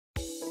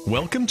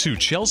Welcome to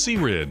Chelsea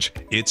Ridge.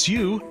 It's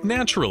you,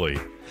 naturally.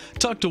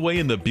 Tucked away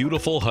in the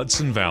beautiful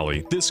Hudson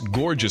Valley, this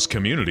gorgeous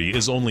community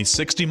is only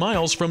 60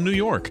 miles from New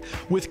York,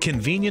 with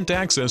convenient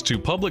access to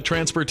public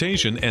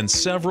transportation and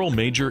several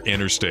major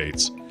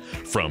interstates.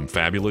 From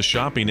fabulous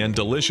shopping and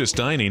delicious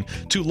dining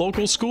to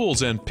local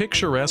schools and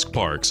picturesque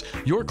parks,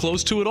 you're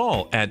close to it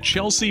all at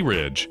Chelsea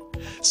Ridge.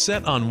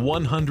 Set on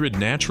 100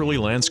 naturally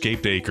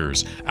landscaped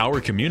acres,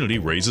 our community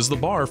raises the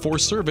bar for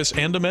service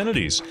and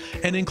amenities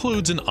and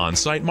includes an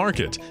on-site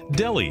market,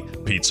 deli,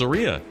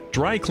 pizzeria,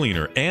 dry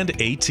cleaner, and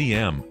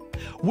ATM.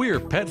 We're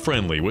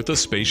pet-friendly with a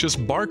spacious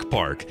bark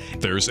park.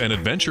 There's an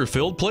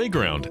adventure-filled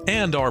playground,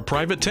 and our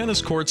private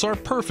tennis courts are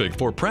perfect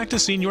for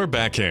practicing your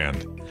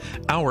backhand.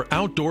 Our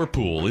outdoor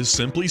pool is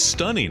simply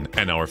stunning,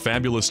 and our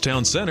fabulous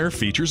town center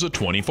features a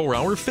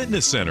 24-hour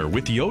fitness center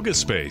with yoga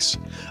space,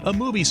 a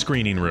movie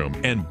screening room,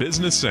 and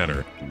business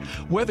center.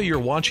 Whether you're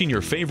watching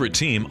your favorite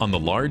team on the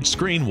large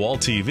screen wall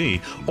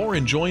TV or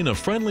enjoying a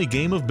friendly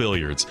game of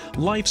billiards,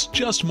 life's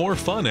just more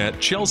fun at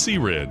Chelsea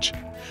Ridge.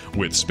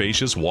 With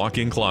spacious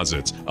walk-in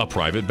closets, a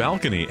private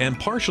balcony, and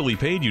partially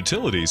paid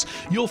utilities,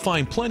 you'll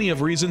find plenty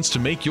of reasons to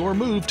make your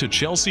move to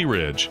Chelsea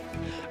Ridge.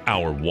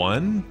 Our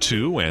 1,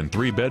 2, and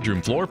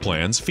 3-bedroom floor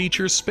plans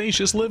feature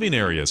spacious living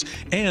areas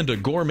and a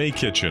gourmet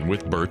kitchen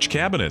with birch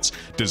cabinets,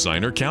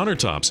 designer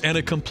countertops, and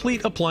a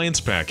complete appliance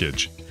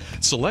package.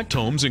 Select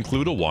homes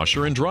include a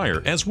washer and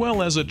dryer as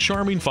well as a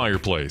charming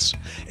fireplace,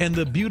 and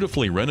the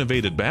beautifully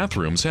renovated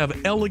bathrooms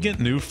have elegant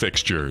new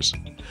fixtures.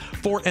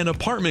 For an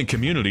apartment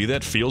community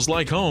that feels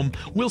like home,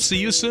 we'll see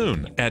you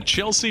soon at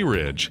Chelsea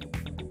Ridge.